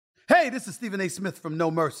Hey, this is Stephen A. Smith from No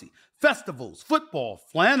Mercy. Festivals, football,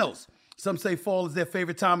 flannels. Some say fall is their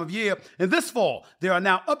favorite time of year. And this fall, there are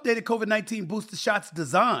now updated COVID-19 booster shots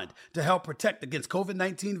designed to help protect against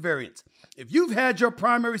COVID-19 variants. If you've had your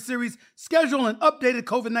primary series, schedule an updated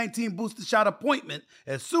COVID-19 booster shot appointment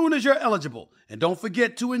as soon as you're eligible. And don't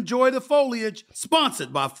forget to enjoy the foliage.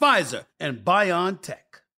 Sponsored by Pfizer and BioNTech.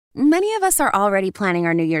 Many of us are already planning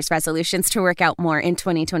our New Year's resolutions to work out more in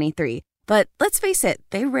 2023. But let's face it,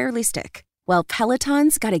 they rarely stick. Well,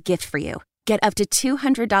 Peloton's got a gift for you. Get up to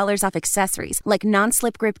 $200 off accessories like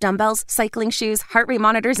non-slip grip dumbbells, cycling shoes, heart rate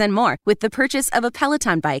monitors, and more with the purchase of a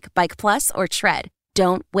Peloton bike, Bike Plus, or Tread.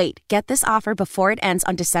 Don't wait. Get this offer before it ends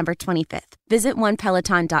on December 25th. Visit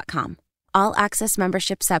onepeloton.com. All access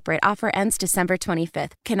membership separate. Offer ends December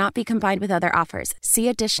 25th. Cannot be combined with other offers. See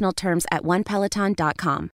additional terms at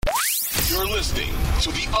onepeloton.com. You're listening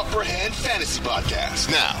to the Upper Hand Fantasy Podcast.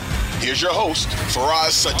 Now, here's your host,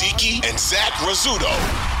 Faraz Siddiqui and Zach Rizzuto.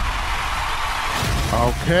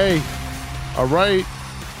 Okay. All right.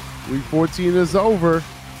 Week 14 is over.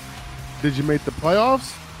 Did you make the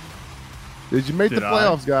playoffs? Did you make the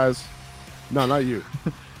playoffs, guys? No, not you.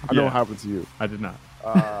 I know what happened to you. I did not.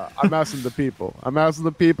 I'm asking the people. I'm asking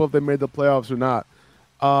the people if they made the playoffs or not.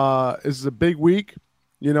 This is a big week.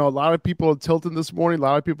 You know, a lot of people are tilting this morning. A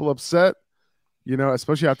lot of people upset. You know,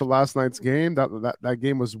 especially after last night's game. That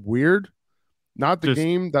game was weird. Not the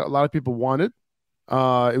game that a lot of people wanted.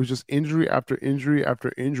 It was just injury after injury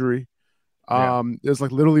after injury. There's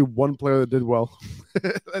like literally one player that did well.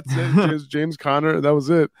 That's it. James Conner. That was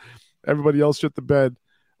it. Everybody else shit the bed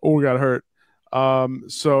or got hurt.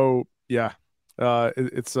 So yeah,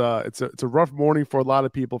 it's a rough morning for a lot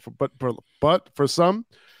of people. But for some,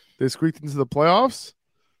 they squeaked into the playoffs.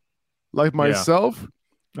 Like myself,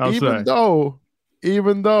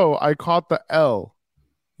 even though I caught the L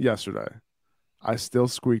yesterday, I still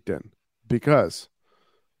squeaked in because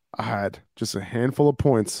I had just a handful of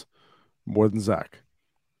points more than Zach.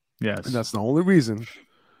 Yes. And that's the only reason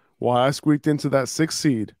why I squeaked into that 6th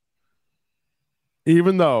seed,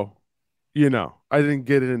 even though, you know, I didn't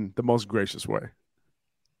get it in the most gracious way.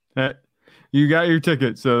 You got your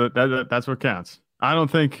ticket, so that's what counts. I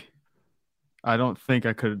don't think I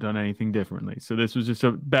could have done anything differently. So this was just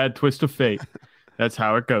a bad twist of fate. That's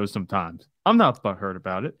how it goes sometimes. I'm not butthurt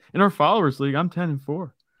about it. In our followers league, I'm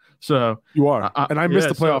 10-4. So you are, and I missed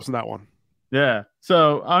the playoffs in that one. Yeah,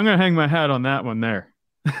 so I'm gonna hang my hat on that one there.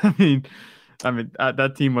 I mean,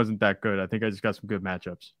 that team wasn't that good. I think I just got some good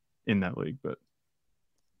matchups in that league, but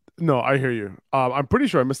no, I hear you. I'm pretty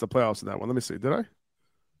sure I missed the playoffs in that one. Let me see. Did I?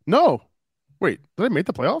 No. Wait, did I make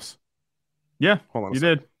the playoffs? Yeah, hold on. You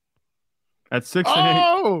did. At 6-8.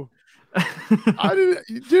 Oh, I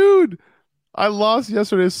didn't, dude. I lost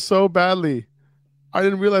yesterday so badly. I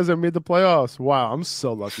didn't realize I made the playoffs. Wow, I'm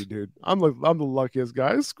so lucky, dude. I'm the luckiest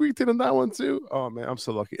guy. I squeaked in that one too. Oh man, I'm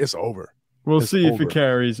so lucky. It's over. We'll see if it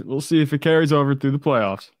carries. We'll see if it carries over through the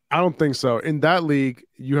playoffs. I don't think so. In that league,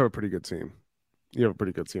 you have a pretty good team. You have a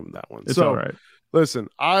pretty good team in that one. It's all right. Listen,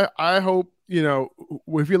 I hope, you know,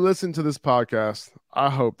 if you listen to this podcast, I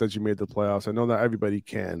hope that you made the playoffs. I know that everybody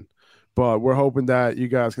can, but we're hoping that you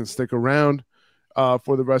guys can stick around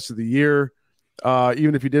for the rest of the year.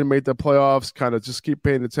 Even if you didn't make the playoffs, kind of just keep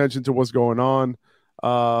paying attention to what's going on.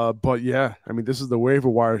 But yeah, I mean, this is the Waiver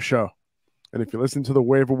Wire show. And if you listen to the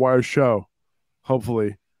Waiver Wire show,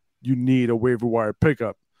 hopefully you need a waiver wire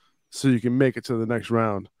pickup so you can make it to the next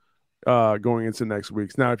round going into next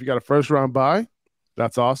week's. Now, if you got a first round bye,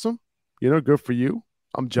 that's awesome. You know, good for you.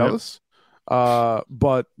 I'm jealous. Yep.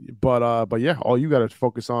 But yeah, all you got to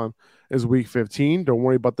focus on is week 15. Don't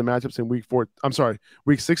worry about the matchups in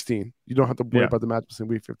week 16. You don't have to worry about the matchups in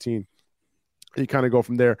week 15. You kind of go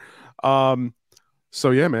from there.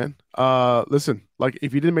 So yeah, man. Listen, like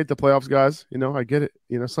if you didn't make the playoffs, guys, you know, I get it.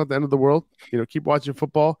 You know, it's not the end of the world. You know, keep watching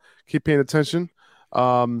football, keep paying attention.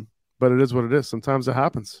 But it is what it is. Sometimes it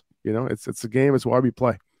happens. You know, it's a game. It's why we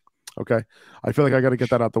play. Okay. I feel like I got to get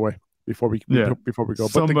that out the way before we go.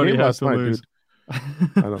 But the game last night, dude.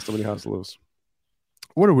 I know somebody has to lose.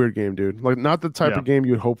 What a weird game, dude. Like not the type of game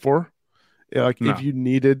you'd hope for. Yeah, like if you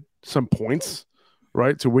needed some points,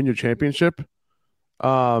 right, to win your championship.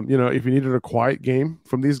 You know, if you needed a quiet game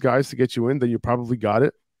from these guys to get you in, then you probably got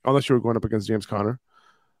it, unless you were going up against James Conner.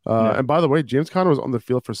 And by the way, James Conner was on the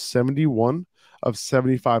field for 71 of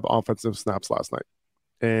 75 offensive snaps last night.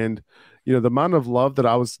 And, you know, the amount of love that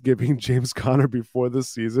I was giving James Conner before this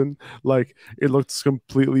season, like it looked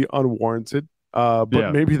completely unwarranted.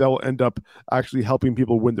 But maybe that will end up actually helping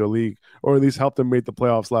people win their league, or at least help them make the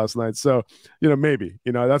playoffs last night. So, maybe,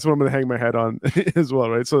 that's what I'm going to hang my head on as well,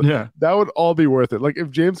 right? So that would all be worth it. Like if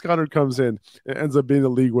James Conner comes in and ends up being the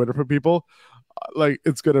league winner for people, like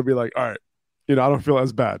it's going to be like, all right, I don't feel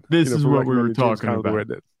as bad. This is what we were talking about.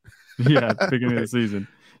 Yeah, beginning of the season.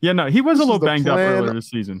 Yeah, no, he was a little banged up earlier this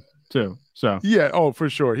season too. So yeah, for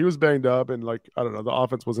sure, he was banged up, and like I don't know, the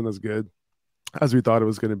offense wasn't as good as we thought it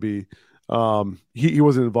was going to be. He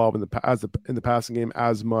wasn't involved in the passing game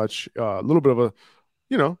as much. A little bit of a,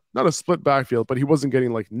 not a split backfield, but he wasn't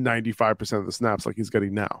getting like 95% of the snaps like he's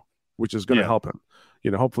getting now, which is going to help him.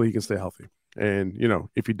 Hopefully he can stay healthy, and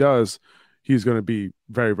if he does, he's going to be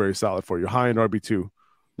very, very solid for you, high in RB2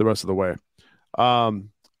 the rest of the way.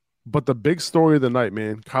 But the big story of the night,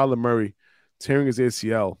 man, Kyler Murray tearing his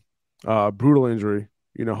ACL, brutal injury.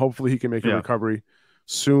 Hopefully he can make a recovery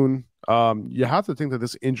soon. You have to think that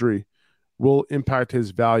this injury will impact his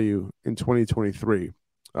value in 2023.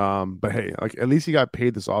 But hey, like at least he got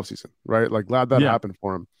paid this offseason, right? Like glad that happened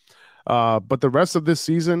for him. But the rest of this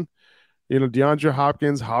season, DeAndre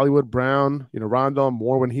Hopkins, Hollywood Brown, Rondale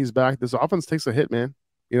Moore, when he's back, this offense takes a hit, man.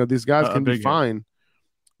 These guys can be fine,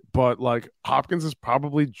 but like Hopkins is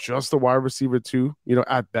probably just a wide receiver 2,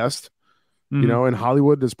 at best, and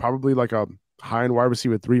Hollywood is probably like a high-end wide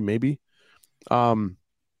receiver 3, maybe. Colt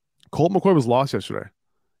McCoy was lost yesterday.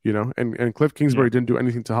 And Cliff Kingsbury didn't do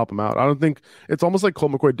anything to help him out. I don't think it's almost like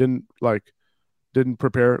Colt McCoy didn't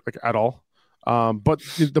prepare like at all. But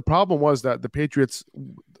the problem was that the Patriots,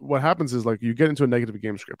 what happens is like you get into a negative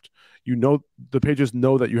game script. The Patriots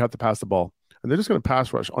know that you have to pass the ball, and they're just going to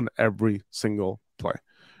pass rush on every single play.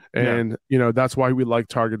 And that's why we like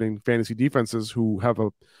targeting fantasy defenses who have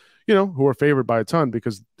who are favored by a ton,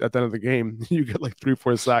 because at the end of the game you get like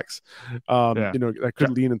 3-4 sacks. That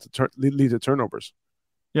could lead to turnovers.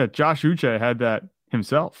 Yeah, Josh Uche had that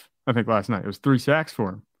himself, I think, last night. It was 3 sacks for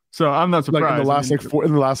him. So I'm not surprised. Like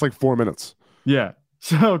in the last 4 minutes. Yeah.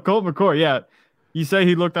 So Colt McCoy, you say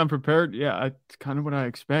he looked unprepared. Yeah, it's kind of what I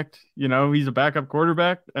expect. He's a backup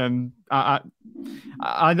quarterback, and I'm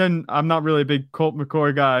not really a big Colt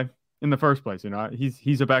McCoy guy in the first place.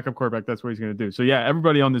 He's a backup quarterback. That's what he's going to do. So yeah,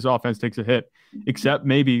 everybody on this offense takes a hit, except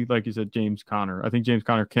maybe, like you said, James Conner. I think James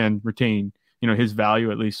Conner can retain his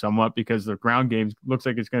value at least somewhat, because the ground game looks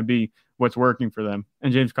like it's going to be what's working for them.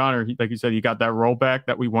 And James Conner, like you said, he got that rollback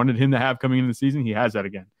that we wanted him to have coming into the season. He has that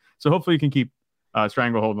again. So hopefully he can keep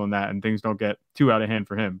stranglehold on that and things don't get too out of hand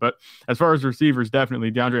for him. But as far as receivers,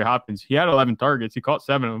 definitely DeAndre Hopkins. He had 11 targets. He caught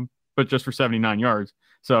 7 of them, but just for 79 yards.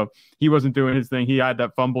 So he wasn't doing his thing. He had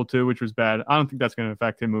that fumble too, which was bad. I don't think that's going to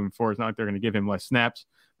affect him moving forward. It's not like they're going to give him less snaps.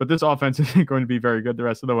 But this offense isn't going to be very good the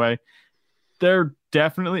rest of the way. They're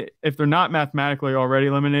definitely, if they're not mathematically already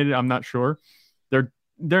eliminated, I'm not sure,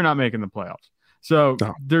 they're not making the playoffs. So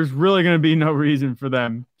there's really going to be no reason for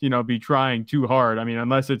them, be trying too hard. I mean,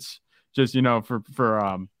 unless it's just, for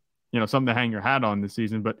something to hang your hat on this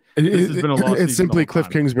season. But this has been a lost it's simply Cliff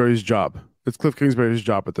Kingsbury's job. It's Cliff Kingsbury's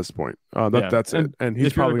job at this point. That's it. And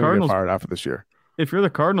he's probably going to get fired after this year. If you're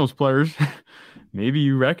the Cardinals players, maybe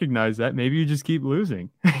you recognize that. Maybe you just keep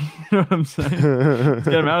losing. You know what I'm saying? Let's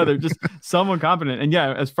get him out of there. Just someone competent. And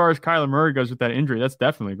yeah, as far as Kyler Murray goes with that injury, that's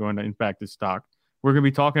definitely going to impact his stock. We're going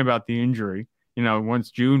to be talking about the injury,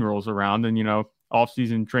 once June rolls around and,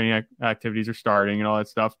 off-season training activities are starting and all that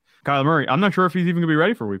stuff. Kyler Murray, I'm not sure if he's even going to be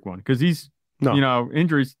ready for week 1, because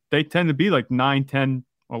injuries, they tend to be like 9, 10,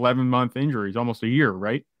 11-month injuries, almost a year,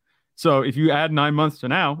 right? So if you add 9 months to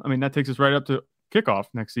now, I mean, that takes us right up to kickoff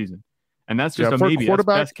next season. And that's just a maybe. That's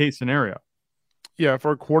best case scenario. Yeah,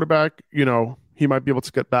 for a quarterback, he might be able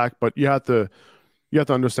to get back, but you have to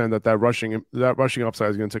understand that rushing upside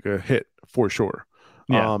is going to take a hit for sure.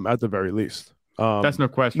 At the very least. That's no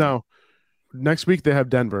question. Now, next week they have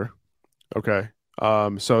Denver. Okay.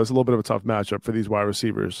 So it's a little bit of a tough matchup for these wide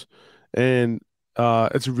receivers. And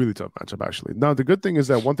it's a really tough matchup, actually. Now, the good thing is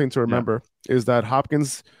that one thing to remember is that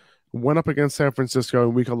Hopkins went up against San Francisco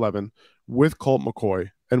in week 11 with Colt McCoy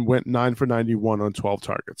and went 9 for 91 on 12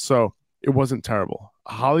 targets. So it wasn't terrible.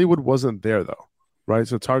 Hollywood wasn't there, though, right?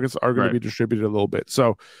 So targets are going to be distributed a little bit.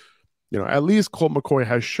 So, at least Colt McCoy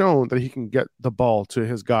has shown that he can get the ball to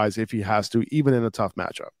his guys if he has to, even in a tough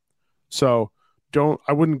matchup. So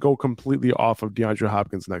I wouldn't go completely off of DeAndre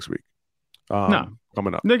Hopkins next week.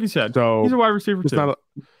 Coming up. Like you said, so he's a wide receiver too.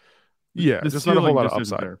 Just not a whole lot of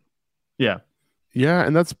upside. Yeah. Yeah,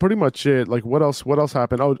 and that's pretty much it. Like, what else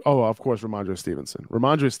happened? Oh, of course, Ramondre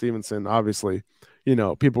Stevenson, obviously,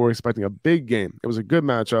 people were expecting a big game. It was a good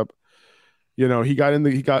matchup. You know, he left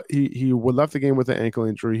the game with an ankle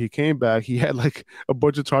injury. He came back. He had like a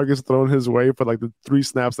bunch of targets thrown his way for like the 3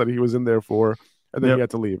 snaps that he was in there for, and then he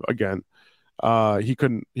had to leave again. He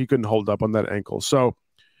couldn't hold up on that ankle. So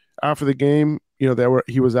after the game, you know,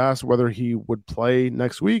 he was asked whether he would play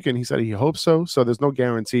next week, and he said he hopes so. So there's no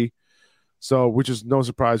guarantee. So, which is no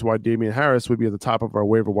surprise why Damien Harris would be at the top of our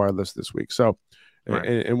waiver wire list this week. So,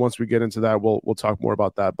 right. and once we get into that, we'll talk more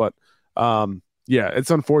about that. But yeah, it's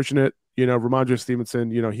unfortunate. You know, Ramondre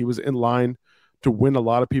Stevenson, you know, he was in line to win a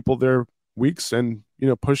lot of people their weeks and, you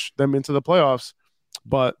know, push them into the playoffs,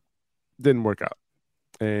 but didn't work out.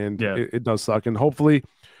 And it does suck. And hopefully,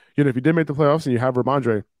 you know, if you did make the playoffs and you have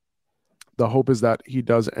Ramondre, the hope is that he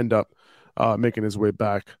does end up making his way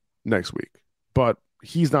back next week. But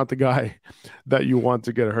he's not the guy that you want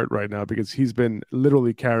to get hurt right now, because he's been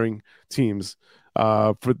literally carrying teams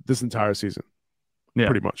for this entire season. Yeah,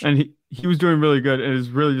 pretty much. And he was doing really good. It is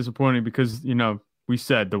really disappointing because, you know, we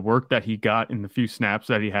said the work that he got in the few snaps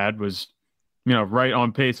that he had was, you know, right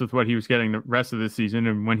on pace with what he was getting the rest of the season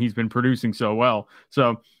and when he's been producing so well.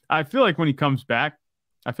 So I feel like when he comes back,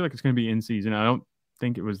 I feel like it's going to be in season. I don't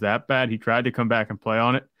think it was that bad. He tried to come back and play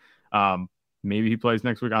on it. Maybe he plays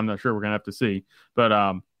next week. I'm not sure. We're going to have to see. But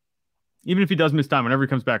even if he does miss time, whenever he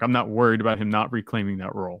comes back, I'm not worried about him not reclaiming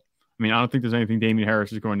that role. I mean, I don't think there's anything Damien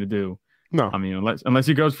Harris is going to do. No. I mean, unless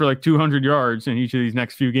he goes for like 200 yards in each of these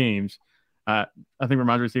next few games, I think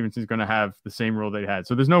Ramondre Stevenson is going to have the same role they had.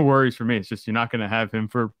 So there's no worries for me. It's just you're not going to have him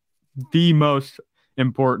for the most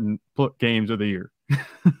important games of the year.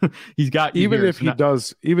 He's got even if he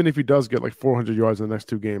does get like 400 yards in the next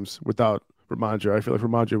 2 games without Ramondre, I feel like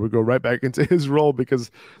Ramondre would go right back into his role, because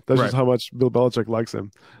that's just how much Bill Belichick likes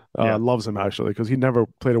him, loves him actually, because he never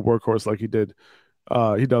played a workhorse like he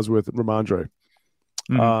does with Ramondre.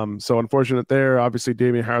 Mm-hmm. So unfortunate there. Obviously,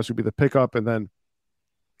 Damien Harris would be the pickup, and then,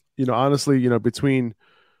 you know, honestly, you know,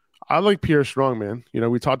 I like Pierre Strong, man. You know,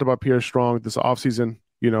 we talked about Pierre Strong this offseason.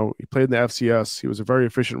 You know, he played in the FCS. He was a very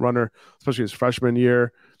efficient runner, especially his freshman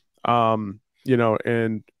year. You know,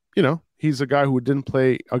 and, you know, he's a guy who didn't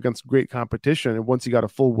play against great competition. And once he got a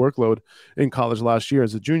full workload in college last year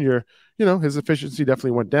as a junior, you know, his efficiency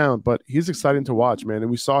definitely went down. But he's exciting to watch, man.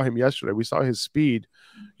 And we saw him yesterday. We saw his speed,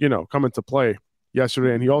 you know, come into play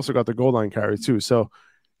yesterday. And he also got the goal line carry too. So,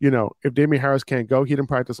 you know, if Damien Harris can't go, he didn't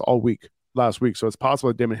practice all week last week. So it's possible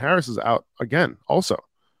that Damien Harris is out again also.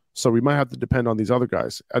 So we might have to depend on these other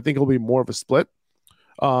guys. I think it'll be more of a split,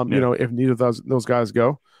 you know, if neither of those guys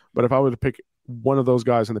go. But if I were to pick one of those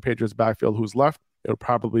guys in the Patriots backfield who's left, it'll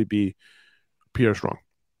probably be Pierre Strong.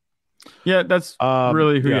 Yeah, that's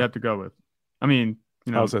really who you have to go with. I mean,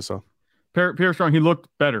 you know, I would say so. Pierre Strong, he looked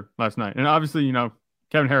better last night. And obviously, you know,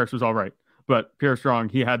 Kevin Harris was all right. But Pierre Strong,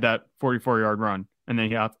 he had that 44-yard run. And then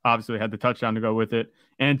he obviously had the touchdown to go with it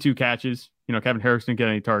and 2 catches. You know, Kevin Harris didn't get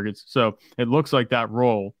any targets. So it looks like that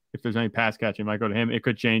role, if there's any pass catching, might go to him. It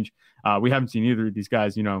could change. We haven't seen either of these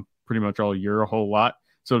guys, you know, pretty much all year, a whole lot.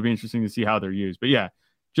 So it'll be interesting to see how they're used. But yeah,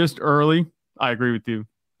 just early, I agree with you.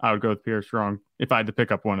 I would go with Pierre Strong if I had to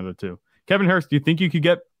pick up one of the 2. Kevin Harris, do you think you could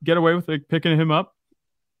get away with picking him up?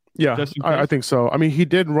 Yeah, I think so. I mean, he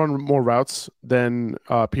did run more routes than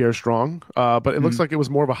Pierre Strong, but it looks like it was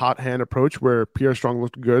more of a hot hand approach where Pierre Strong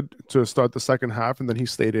looked good to start the second half, and then he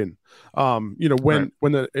stayed in. You know, when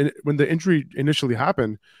the injury initially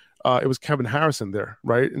happened, it was Kevin Harrison there,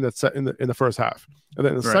 right, in the first half, and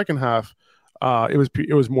then in the second half,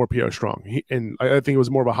 it was more Pierre Strong. And I think it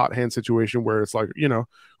was more of a hot hand situation where it's like, you know,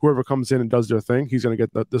 whoever comes in and does their thing, he's going to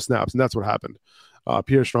get the snaps, and that's what happened.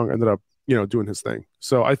 Pierre Strong ended up, you know, doing his thing.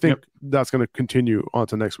 So I think that's going to continue on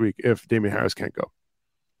to next week if Damien Harris can't go.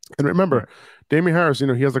 And remember, Damien Harris, you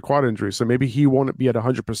know, he has a quad injury, so maybe he won't be at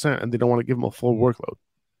 100%, and they don't want to give him a full workload.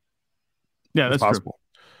 Yeah, that's possible.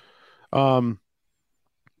 True.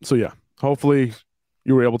 So yeah, hopefully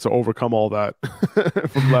you were able to overcome all that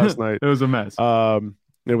from last night. It was a mess.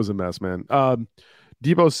 It was a mess, man.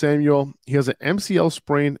 Deebo Samuel, he has an MCL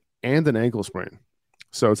sprain and an ankle sprain.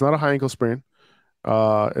 So it's not a high ankle sprain.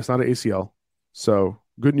 It's not an ACL. So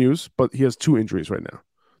good news, but he has 2 injuries right now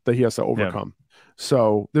that he has to overcome. Yeah.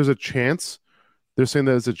 So there's a chance. They're saying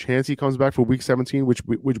there's a chance he comes back for week 17, which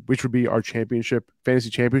would be our fantasy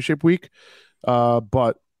championship week.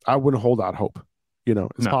 But I wouldn't hold out hope. You know,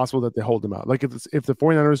 it's possible that they hold him out. Like if the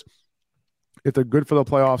 49ers, if they're good for the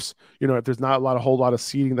playoffs, you know, if there's not a whole lot of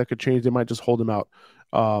seeding that could change, they might just hold him out.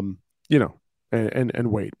 You know,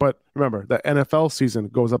 and wait. But remember, the NFL season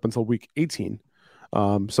goes up until week 18.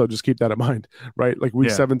 So just keep that in mind, right? Like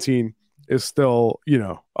week 17 is still, you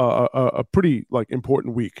know, a pretty like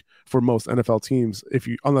important week for most NFL teams.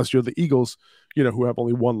 Unless you're the Eagles, you know, who have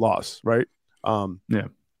only 1 loss, right?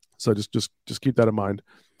 So just keep that in mind.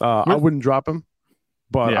 I wouldn't drop him,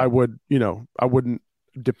 but I would, I wouldn't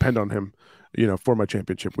depend on him, for my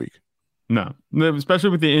championship week. No, especially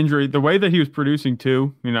with the injury, the way that he was producing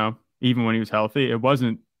too, even when he was healthy, it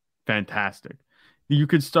wasn't fantastic. You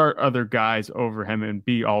could start other guys over him and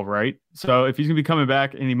be all right. So if he's going to be coming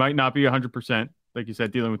back and he might not be 100%, like you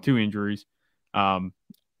said, dealing with 2 injuries,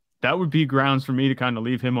 that would be grounds for me to kind of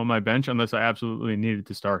leave him on my bench unless I absolutely needed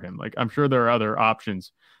to start him. Like, I'm sure there are other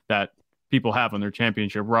options that people have on their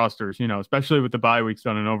championship rosters, especially with the bye weeks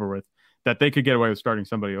done and over with, that they could get away with starting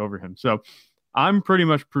somebody over him. So I'm pretty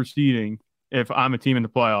much proceeding, if I'm a team in the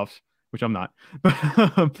playoffs, which I'm not, but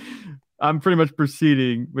I'm pretty much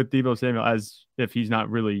proceeding with Deebo Samuel as if he's not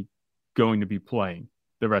really going to be playing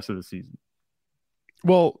the rest of the season.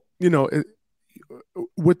 Well,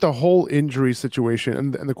 with the whole injury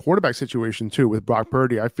situation and the quarterback situation too, with Brock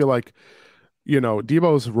Purdy, I feel like,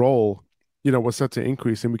 Deebo's role, was set to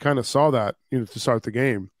increase. And we kind of saw that, to start the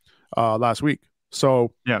game last week.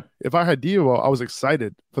 So yeah, if I had Deebo, I was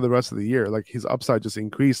excited for the rest of the year. Like, his upside just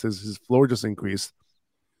increased, his floor just increased.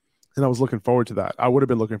 And I was looking forward to that. I would have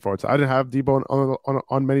been looking forward to it. I didn't have Deebo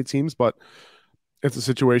on many teams, but it's a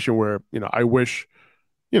situation where, I wish,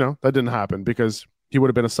 that didn't happen, because he would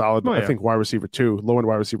have been a solid, I think, wide receiver 2, low-end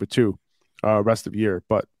wide receiver 2 rest of the year.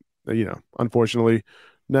 But, unfortunately,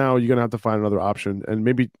 now you're going to have to find another option. And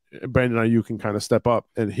maybe Brandon Ayuk can kind of step up,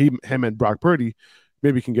 and him and Brock Purdy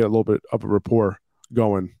maybe can get a little bit of a rapport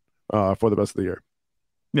going for the rest of the year.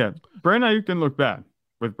 Yeah, Brandon Ayuk didn't look bad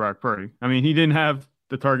with Brock Purdy. I mean, he didn't have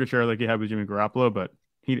the target share like he had with Jimmy Garoppolo, but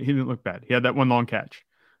he didn't look bad. He had that one long catch,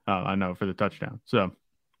 I know, for the touchdown. So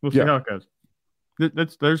we'll see how it goes.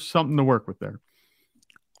 There's something to work with there.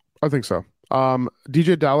 I think so.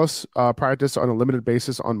 DJ Dallas practiced on a limited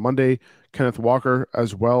basis on Monday. Kenneth Walker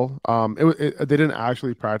as well. They didn't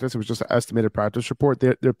actually practice. It was just an estimated practice report.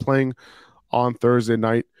 They're playing on Thursday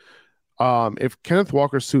night. If Kenneth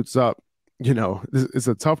Walker suits up, it's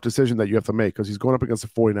a tough decision that you have to make, because he's going up against the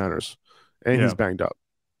 49ers and he's banged up.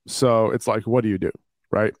 So it's like, what do you do?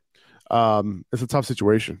 Right. It's a tough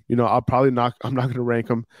situation. I'm not going to rank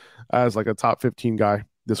him as like a top 15 guy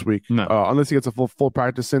this week, unless he gets a full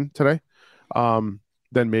practice in today. Then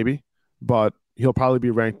maybe, but he'll probably be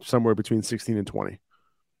ranked somewhere between 16 and 20,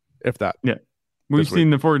 if that. Yeah. We've seen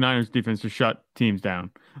the 49ers defense to shut teams down.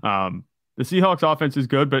 The Seahawks offense is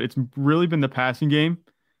good, but it's really been the passing game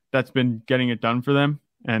that's been getting it done for them.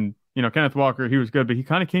 And, Kenneth Walker, he was good, but he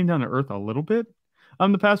kind of came down to earth a little bit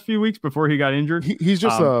the past few weeks before he got injured. He's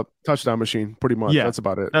just a touchdown machine, pretty much. Yeah, that's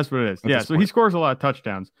about it. That's what it is. So he scores a lot of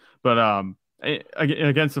touchdowns. But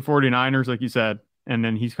against the 49ers, like you said, and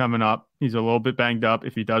then he's coming up. He's a little bit banged up.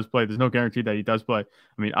 If he does play, there's no guarantee that he does play.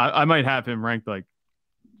 I mean, I might have him ranked like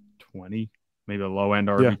 20, maybe a low-end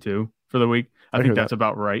RB2 for the week. I think that's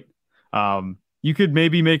about right. You could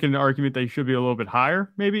maybe make an argument that he should be a little bit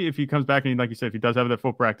higher, maybe, if he comes back and, like you said, if he does have that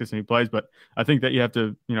full practice and he plays. But I think that you have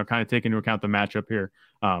to, kind of take into account the matchup here.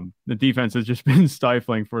 The defense has just been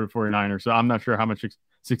stifling for the 49ers, so I'm not sure how much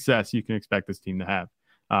success you can expect this team to have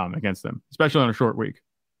against them, especially on a short week.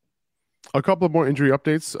 A couple of more injury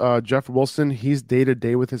updates. Jeff Wilson, he's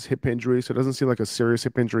day-to-day with his hip injury, so it doesn't seem like a serious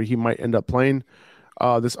hip injury. He might end up playing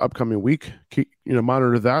this upcoming week.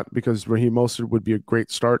 Monitor that, because Raheem Mostert would be a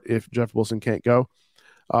great start if Jeff Wilson can't go.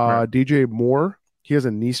 Right. DJ Moore, he has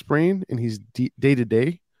a knee sprain and he's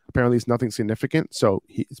day-to-day. Apparently it's nothing significant, so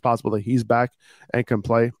it's possible that he's back and can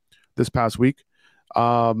play this past week.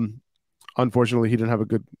 Unfortunately, he didn't have a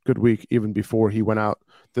good week even before he went out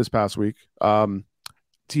this past week.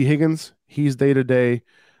 T. Higgins, he's day-to-day.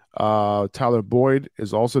 Tyler Boyd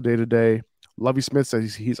is also day-to-day. Lovie Smith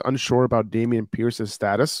says he's unsure about Dameon Pierce's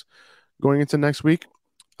status going into next week.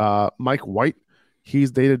 Mike White,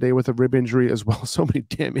 he's day-to-day with a rib injury as well. So many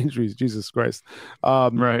damn injuries, Jesus Christ.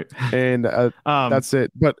 Right. And that's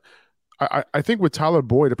it. But I think with Tyler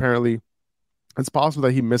Boyd, apparently, it's possible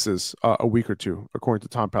that he misses a week or two, according to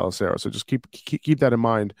Tom Pelissero. So just keep that in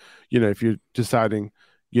mind, if you're deciding,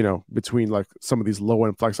 between like some of these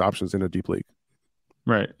low-end flex options in a deep league.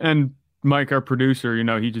 Right. And Mike, our producer,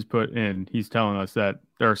 he just he's telling us that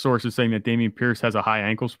there are sources saying that Dameon Pierce has a high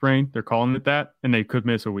ankle sprain. They're calling it that, and they could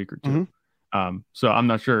miss a week or two. Mm-hmm. So I'm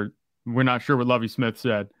not sure. We're not sure what Lovie Smith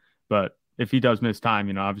said, but if he does miss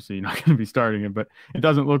time, obviously you're not going to be starting him, but it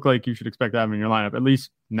doesn't look like you should expect to have him in your lineup, at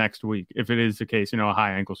least next week. If it is the case, a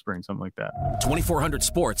high ankle sprain, something like that. 2400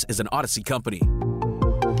 Sports is an Odyssey company.